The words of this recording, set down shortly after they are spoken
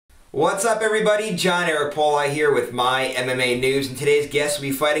What's up, everybody? John Eric Pauli here with My MMA News, and today's guest will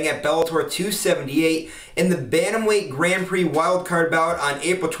be fighting at Bellator 278 in the Bantamweight Grand Prix wildcard bout on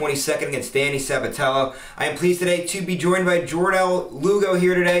April 22nd against Danny Sabatello. I am pleased today to be joined by Jornel Lugo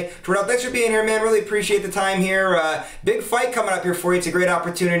here today. Jornel, thanks for being here, man. Really appreciate the time here. Big fight coming up here for you. It's a great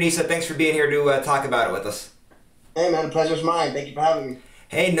opportunity, so thanks for being here to talk about it with us. Hey, man, the pleasure's mine. Thank you for having me.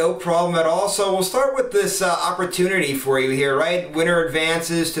 Hey, no problem at all. So we'll start with this opportunity for you here, right? Winner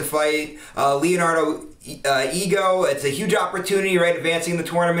advances to fight Leonardo Ego. It's a huge opportunity, right? Advancing the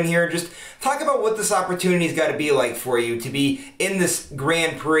tournament here. Just talk about what this opportunity's got to be like for you to be in this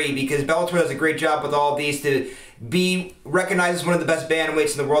Grand Prix, because Bellator does a great job with all these to be recognized as one of the best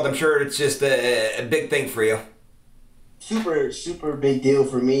bantamweights in the world. I'm sure it's just a big thing for you. Super big deal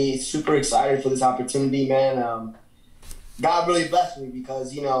for me. Super excited for this opportunity, man. God really blessed me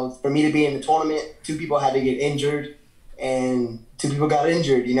because, you know, for me to be in the tournament, two people had to get injured and two people got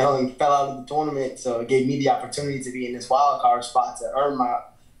injured, you know, and fell out of the tournament. So it gave me the opportunity to be in this wild card spot to earn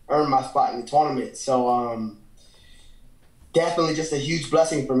my spot in the tournament. So definitely just a huge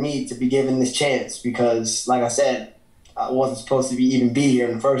blessing for me to be given this chance because, like I said, I wasn't supposed to even be here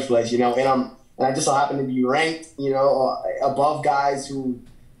in the first place, you know, and I just so happen to be ranked, you know, above guys who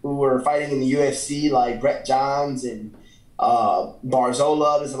were fighting in the UFC like Brett Johns and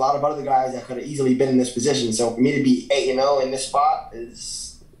Barzola. There's a lot of other guys that could have easily been in this position. So for me to be 8-0 in this spot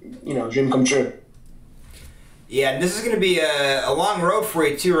is, you know, dream come true. Yeah, and this is going to be a long road for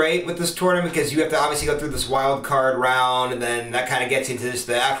you too, right, with this tournament, because you have to obviously go through this wild card round, and then that kind of gets into just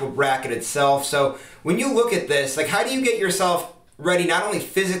the actual bracket itself. So when you look at this, like, how do you get yourself ready, not only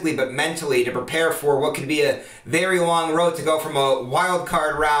physically but mentally, to prepare for what could be a very long road to go from a wild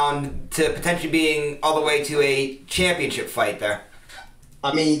card round to potentially being all the way to a championship fight there?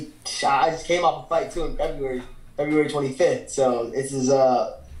 I mean, I just came off a fight too in February 25th. So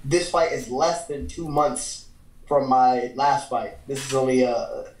this fight is less than 2 months from my last fight. This is only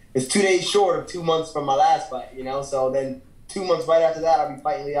it's 2 days short of 2 months from my last fight, you know. So then 2 months right after that, I'll be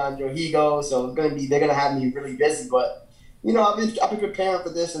fighting Leonardo Ego. So they're gonna have me really busy, but you know, I've been preparing for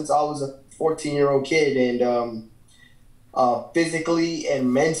this since I was a 14-year-old kid, and physically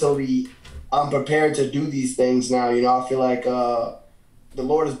and mentally, I'm prepared to do these things now. You know, I feel like the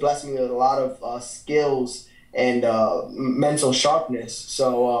Lord has blessed me with a lot of skills and mental sharpness.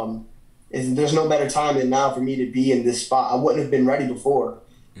 So there's no better time than now for me to be in this spot. I wouldn't have been ready before,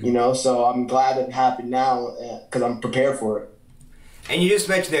 you know. So I'm glad that it happened now because I'm prepared for it. And you just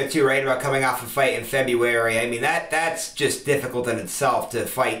mentioned there too, right, about coming off a fight in February. I mean, that's just difficult in itself to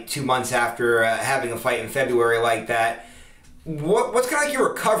fight 2 months after having a fight in February like that. What's kind of like your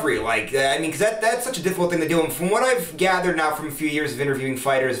recovery like? I mean, because that's such a difficult thing to do. And from what I've gathered now from a few years of interviewing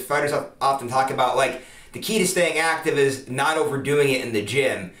fighters often talk about, like, the key to staying active is not overdoing it in the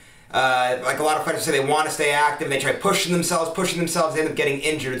gym. Like a lot of fighters say, they want to stay active, and they try pushing themselves, they end up getting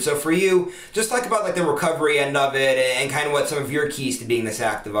injured. So for you, just talk about like the recovery end of it and kind of what some of your keys to being this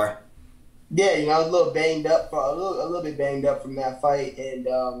active are. Yeah, you know, I was a little banged up, a little bit banged up from that fight,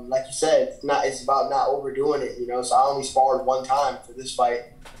 and like you said, it's about not overdoing it. You know, so I only sparred one time for this fight.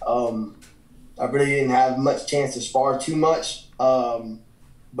 I really didn't have much chance to spar too much,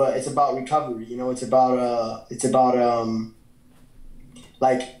 but it's about recovery. You know, it's about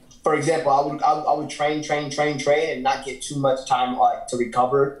like. For example, I would train and not get too much time like to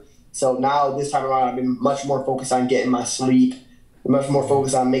recover. So now this time around, I've been much more focused on getting my sleep, much more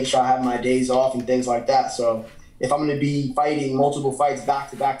focused on making sure I have my days off and things like that. So if I'm going to be fighting multiple fights back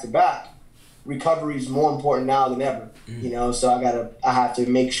to back, recovery is more important now than ever. You know, so I have to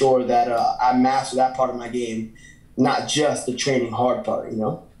make sure that I master that part of my game, not just the training hard part. You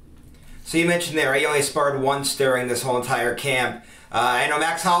know. So you mentioned there, you only sparred once during this whole entire camp. I know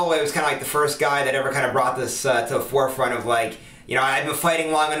Max Holloway was kind of like the first guy that ever kind of brought this to the forefront of, like, you know, I've been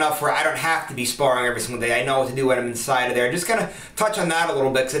fighting long enough where I don't have to be sparring every single day. I know what to do when I'm inside of there. Just kind of touch on that a little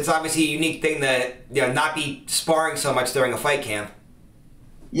bit, because it's obviously a unique thing to, you know, not be sparring so much during a fight camp.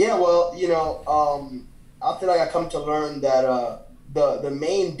 Yeah, well, you know, I feel like I come to learn that the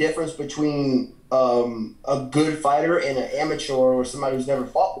main difference between a good fighter and an amateur or somebody who's never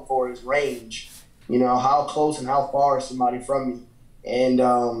fought before is range. You know, how close and how far is somebody from me. And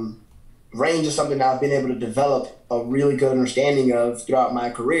range is something that I've been able to develop a really good understanding of throughout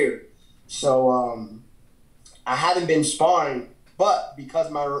my career. So I haven't been sparring, but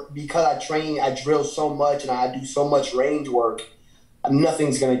because I drill so much and I do so much range work,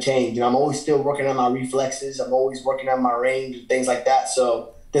 nothing's going to change. And I'm always still working on my reflexes. I'm always working on my range and things like that.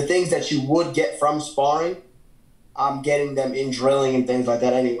 So the things that you would get from sparring, I'm getting them in drilling and things like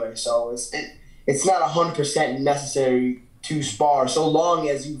that anyway. So it's not 100% necessary to spar, so long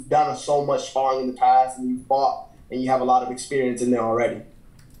as you've done so much sparring in the past and you've fought and you have a lot of experience in there already.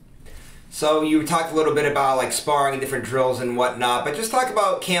 So you talked a little bit about like sparring and different drills and whatnot, but just talk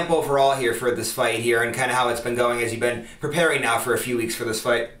about camp overall here for this fight here and kind of how it's been going as you've been preparing now for a few weeks for this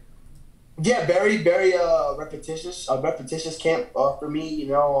fight. Yeah, very, very repetitious camp for me. You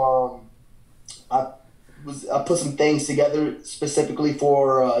know, I put some things together specifically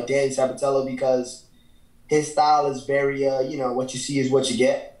for Danny Sabatello because his style is very, you know, what you see is what you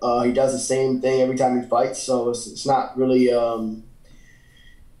get. He does the same thing every time he fights, so it's not really.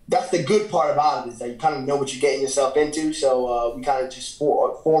 That's the good part about it, is that you kind of know what you're getting yourself into. So we kind of just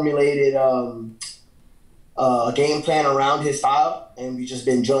formulated a game plan around his style, and we've just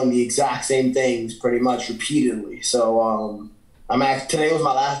been drilling the exact same things pretty much repeatedly. So today was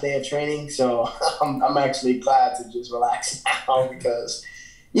my last day of training, so I'm actually glad to just relax now because,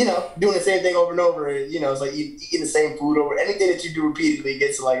 you know, doing the same thing over and over, you know, it's like eating the same food over. Anything that you do repeatedly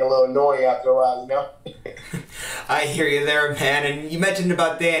gets like a little annoying after a while, you know? I hear you there, man. And you mentioned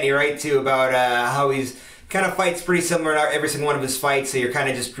about Danny, right, too, about how he's kind of fights pretty similar in every single one of his fights, so you're kind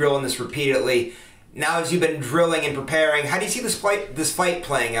of just drilling this repeatedly. Now, as you've been drilling and preparing, how do you see this fight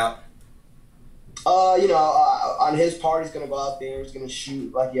playing out? You know, on his part, he's going to go out there, he's going to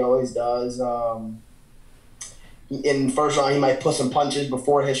shoot like he always does. In the first round, he might put some punches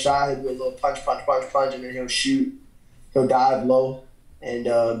before his shot. He'll do a little punch, and then he'll shoot. He'll dive low and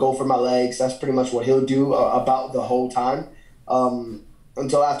go for my legs. That's pretty much what he'll do about the whole time.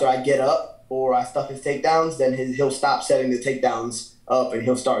 Until after I get up or I stuff his takedowns, then he'll stop setting the takedowns up and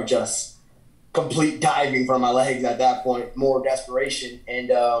he'll start just complete diving for my legs at that point, more desperation. And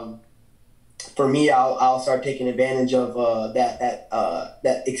for me, I'll start taking advantage of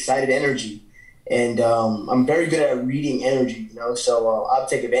that excited energy. And I'm very good at reading energy, you know, so I'll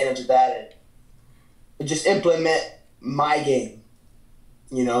take advantage of that and just implement my game,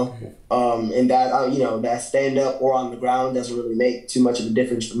 you know, and that, you know, that stand up or on the ground doesn't really make too much of a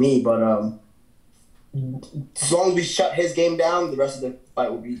difference for me. But as long as we shut his game down, the rest of the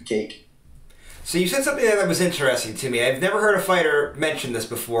fight will be cake. So you said something that was interesting to me. I've never heard a fighter mention this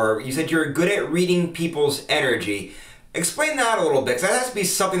before. You said you're good at reading people's energy. Explain that a little bit, because that has to be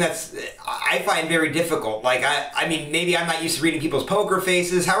something that's I find very difficult. Like, I mean, maybe I'm not used to reading people's poker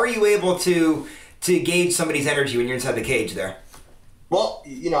faces. How are you able to gauge somebody's energy when you're inside the cage there? Well,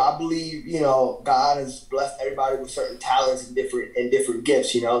 you know, I believe, you know, God has blessed everybody with certain talents and different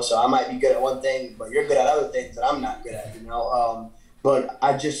gifts, you know. So I might be good at one thing, but you're good at other things that I'm not good at, you know. But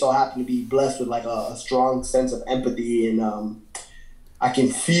I just so happen to be blessed with like a strong sense of empathy, and I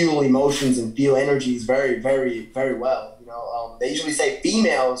can feel emotions and feel energies very, very, very well. You know, they usually say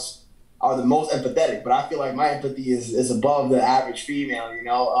females are the most empathetic, but I feel like my empathy is above the average female. You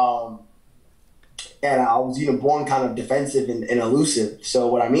know, and I was born kind of defensive and elusive. So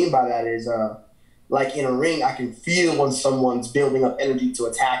what I mean by that is, like in a ring, I can feel when someone's building up energy to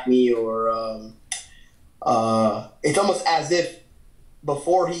attack me, or it's almost as if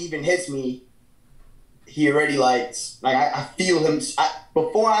before he even hits me, he already like I feel him.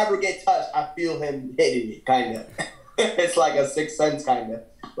 Before I ever get touched, I feel him hitting me, kind of. It's like a sixth sense, kind of.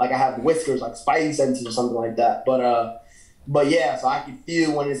 Like I have whiskers, like spidey senses or something like that. But yeah, so I can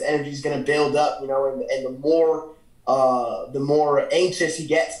feel when his energy is gonna build up, you know, and the more anxious he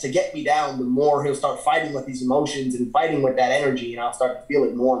gets to get me down, the more he'll start fighting with these emotions and fighting with that energy, and I'll start to feel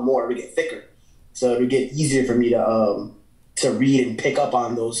it more and more. It'll get thicker, so it'll get easier for me to read and pick up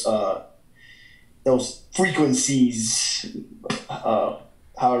on those frequencies,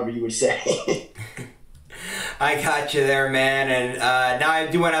 however you would say. I got you there, man. And now I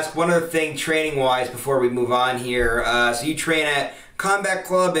do want to ask one other thing training-wise before we move on here. So you train at Combat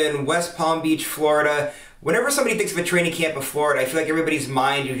Club in West Palm Beach, Florida. Whenever somebody thinks of a training camp in Florida, I feel like everybody's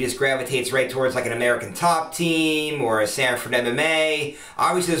mind just gravitates right towards like an American Top Team or a Sanford MMA.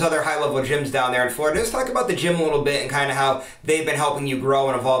 Obviously, there's other high-level gyms down there in Florida. Just talk about the gym a little bit and kind of how they've been helping you grow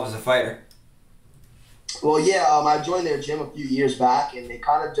and evolve as a fighter. Well, yeah, I joined their gym a few years back, and they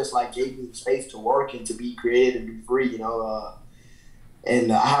kind of just like gave me the space to work and to be creative and be free, you know.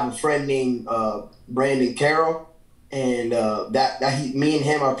 And I have a friend named Brandon Carroll, and me and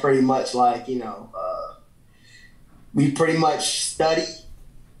him are pretty much like, you know, we pretty much study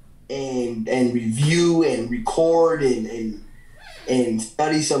and review and record and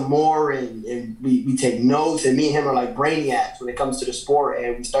study some more, and we take notes, and me and him are like brainiacs when it comes to the sport,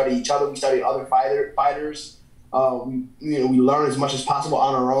 and we study each other, we study other fighters. We learn as much as possible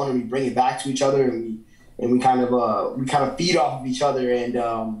on our own, and we bring it back to each other, and we kind of feed off of each other,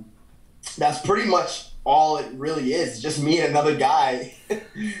 and that's pretty much all it really is. It's just me and another guy,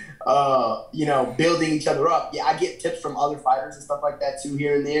 you know, building each other up. Yeah, I get tips from other fighters and stuff like that too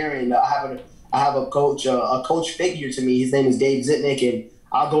here and there. And I have a coach figure to me. His name is Dave Zitnick, and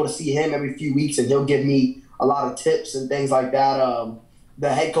I'll go to see him every few weeks, and he'll give me a lot of tips and things like that.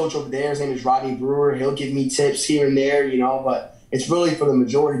 The head coach over there, his name is Rodney Brewer. He'll give me tips here and there, you know, but it's really for the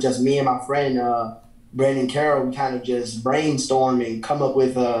majority just me and my friend Brandon Carroll. We kind of just brainstorm and come up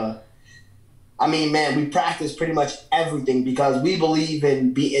with I mean, man, we practice pretty much everything because we believe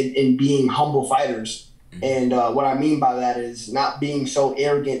in being humble fighters. And what I mean by that is not being so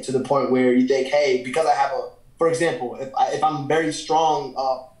arrogant to the point where you think, hey, because I have for example, if I'm very strong,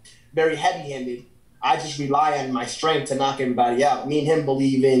 very heavy-handed, I just rely on my strength to knock everybody out. Me and him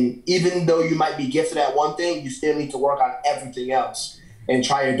believe in, even though you might be gifted at one thing, you still need to work on everything else and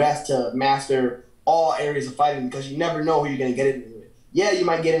try your best to master all areas of fighting because you never know who you're going to get in there with. Yeah, you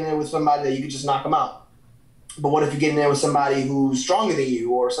might get in there with somebody that you could just knock them out. But what if you get in there with somebody who's stronger than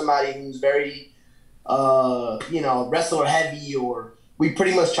you or somebody who's very, you know, wrestler heavy, or we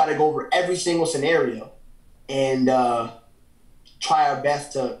pretty much try to go over every single scenario and try our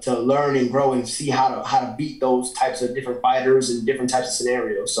best to learn and grow and see how to beat those types of different fighters and different types of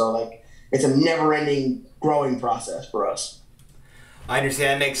scenarios. So like it's a never-ending growing process for us. I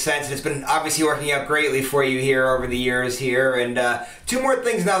understand. That makes sense. It's been obviously working out greatly for you here over the years here. And two more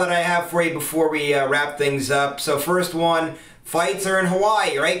things now that I have for you before we wrap things up. So first one, fights are in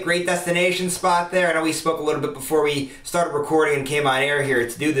Hawaii, right? Great destination spot there. I know we spoke a little bit before we started recording and came on air here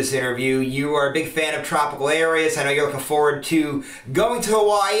to do this interview. You are a big fan of tropical areas. I know you're looking forward to going to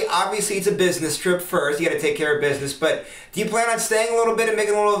Hawaii. Obviously, it's a business trip first. You got to take care of business. But do you plan on staying a little bit and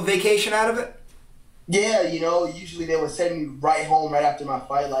making a little vacation out of it? Yeah, you know, usually they would send me right home right after my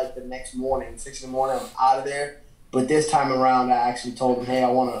fight, like the next morning, 6 in the morning, I'm out of there. But this time around, I actually told them, hey, I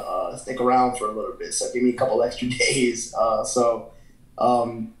want to stick around for a little bit, so give me a couple extra days.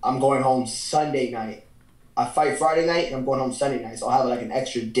 I'm going home Sunday night. I fight Friday night, and I'm going home Sunday night, so I'll have like an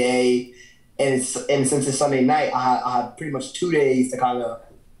extra day. And since it's Sunday night, I have pretty much 2 days to kind of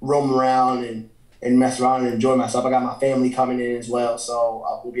roam around and mess around and enjoy myself. I got my family coming in as well, so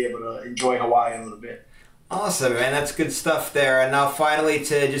I will be able to enjoy Hawaii a little bit. Awesome, man. That's good stuff there. And now finally,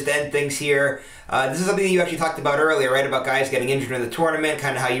 to just end things here, this is something that you actually talked about earlier, right, about guys getting injured in the tournament,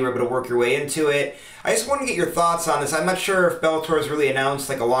 kind of how you were able to work your way into it. I just want to get your thoughts on this. I'm not sure if Bellator has really announced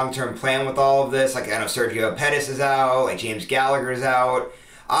like a long-term plan with all of this. Like, I know Sergio Pettis is out, like James Gallagher is out.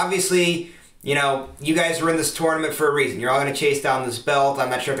 Obviously, you know, you guys are in this tournament for a reason. You're all going to chase down this belt. I'm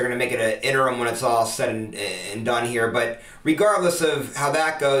not sure if they're going to make it an interim when it's all said and done here. But regardless of how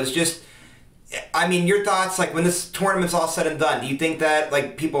that goes, just, I mean, your thoughts, like, when this tournament's all said and done, do you think that,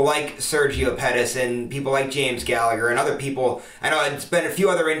 like, people like Sergio Pettis and people like James Gallagher and other people, I know it's been a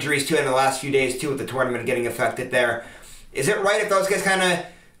few other injuries, too, in the last few days, too, with the tournament getting affected there. Is it right if those guys kind of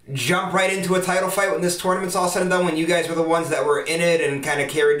jump right into a title fight when this tournament's all said and done, when you guys were the ones that were in it and kind of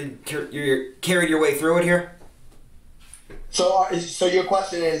carried your way through it here? So your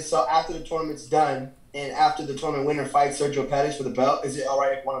question is, so after the tournament's done and after the tournament winner fights Sergio Pettis for the belt, is it all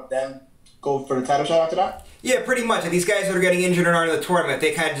right if one of them go for the title shot after that? Yeah, pretty much. These guys that are getting injured and aren't in the tournament,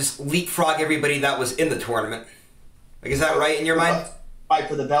 they kind of just leapfrog everybody that was in the tournament. Like, is that right in your mind? Fight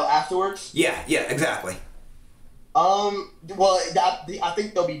for the belt afterwards? Yeah, exactly. Well, I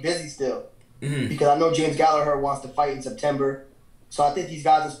think they'll be busy still. Mm-hmm. Because I know James Gallagher wants to fight in September. So I think these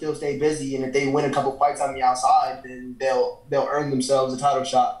guys will still stay busy, and if they win a couple fights on the outside, then they'll earn themselves a title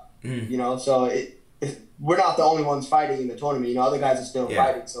shot. Mm-hmm. You know, so we're not the only ones fighting in the tournament. You know, other guys are still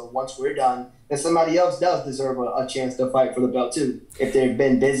fighting. So once we're done, then somebody else does deserve a chance to fight for the belt too, if they've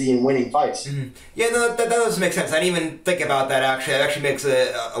been busy and winning fights. Mm-hmm. Yeah, no, that does make sense. I didn't even think about that, actually. It actually makes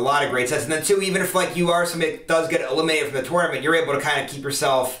a lot of great sense. And then, too, even if, like, you are somebody that does get eliminated from the tournament, you're able to kind of keep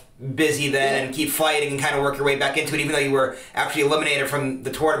yourself busy then and keep fighting and kind of work your way back into it, even though you were actually eliminated from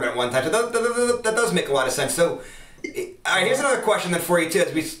the tournament at one time. So that does make a lot of sense. So, all right, here's another question then for you, too.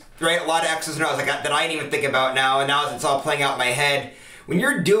 As we write a lot of X's and O's that I didn't even think about now, and now as it's all playing out in my head. When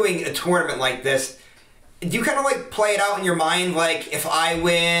you're doing a tournament like this, do you kind of like play it out in your mind, like, if I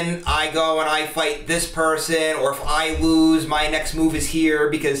win, I go and I fight this person, or if I lose, my next move is here?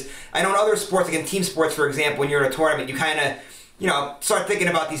 Because I know in other sports, like in team sports, for example, when you're in a tournament, you kind of, you know, start thinking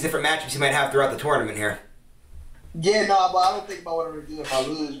about these different matchups you might have throughout the tournament here. Yeah, no, but I don't think about what I'm going to do if I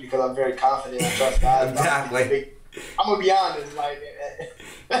lose, because I'm very confident and trust God. Exactly. I'm going to be honest, like,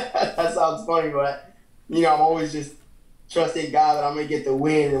 that sounds funny, but, you know, I'm always just trusting God that I'm going to get the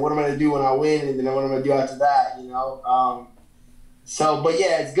win, and what I'm going to do when I win, and then what I'm going to do after that, you know. So, but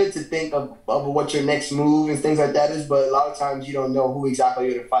yeah, it's good to think of what your next move and things like that is. But a lot of times you don't know who exactly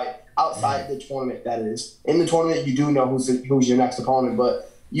you're going to fight outside the tournament. That is, in the tournament you do know who's your next opponent,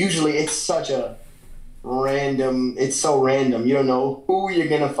 but usually it's such a random. It's so random. You don't know who you're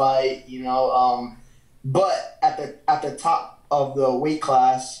going to fight. But at the top of the weight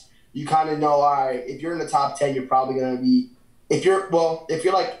class, you kind of know. All right, if you're in the top 10, you're probably going to be. If you're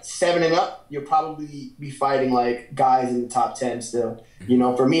like 7 and up, you'll probably be fighting like guys in the top 10 still.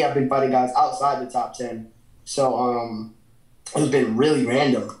 For me, I've been fighting guys outside the top 10. So it's been really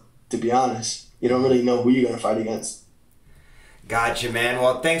random, to be honest. You don't really know who you're gonna fight against. Gotcha, man.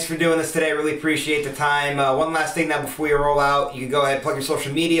 Well, thanks for doing this today. Really appreciate the time. One last thing now before you roll out, you can go ahead and plug your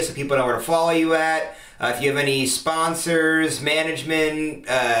social media so people know where to follow you at. If you have any sponsors, management,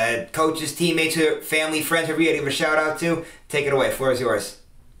 coaches, teammates, family, friends, whoever you give a shout out to, take it away. Floor is yours.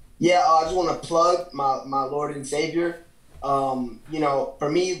 Yeah, I just want to plug my Lord and Savior. For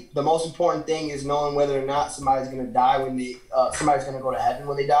me, the most important thing is knowing whether or not somebody's going to die somebody's going to go to heaven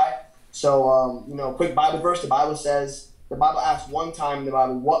when they die. So, quick Bible verse. The Bible asks one time in the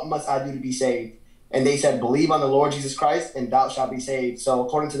Bible, what must I do to be saved? And they said, believe on the Lord Jesus Christ and thou shalt be saved. So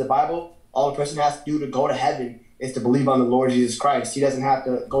according to the Bible, all a person has to do to go to heaven is to believe on the Lord Jesus Christ. He doesn't have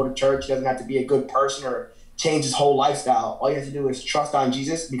to go to church. He doesn't have to be a good person or change his whole lifestyle. All you have to do is trust on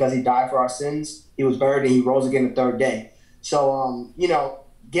Jesus because he died for our sins. He was buried and he rose again the third day. So,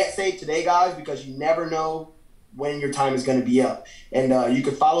 get saved today, guys, because you never know when your time is going to be up. And you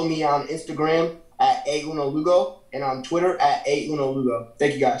can follow me on Instagram at @Lugo and on Twitter at @Lugo.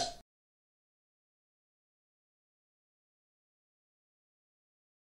 Thank you, guys.